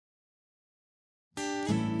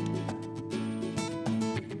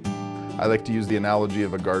I like to use the analogy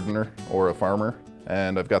of a gardener or a farmer,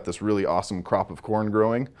 and I've got this really awesome crop of corn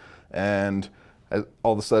growing, and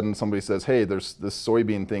all of a sudden somebody says, hey, there's this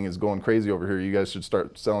soybean thing is going crazy over here, you guys should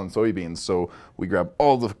start selling soybeans. So we grab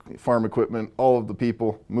all the farm equipment, all of the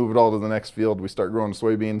people, move it all to the next field, we start growing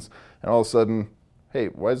soybeans, and all of a sudden, hey,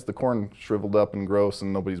 why is the corn shriveled up and gross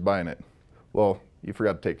and nobody's buying it? Well, you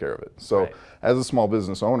forgot to take care of it. So as a small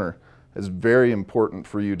business owner, it's very important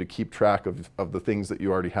for you to keep track of the things that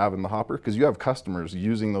you already have in the hopper, because you have customers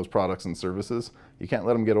using those products and services. You can't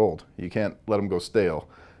let them get old. You can't let them go stale.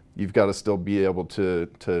 You've got to still be able to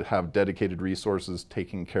have dedicated resources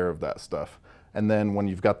taking care of that stuff. And then when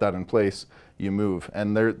you've got that in place, you move.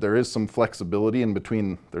 And there is some flexibility in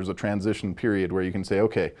between. There's a transition period where you can say,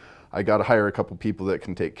 okay, I got to hire a couple people that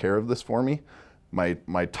can take care of this for me.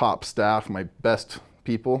 My top staff, my best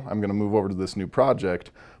people, I'm going to move over to this new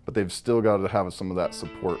project, but they've still got to have some of that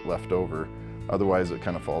support left over. Otherwise, it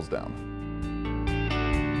kind of falls down.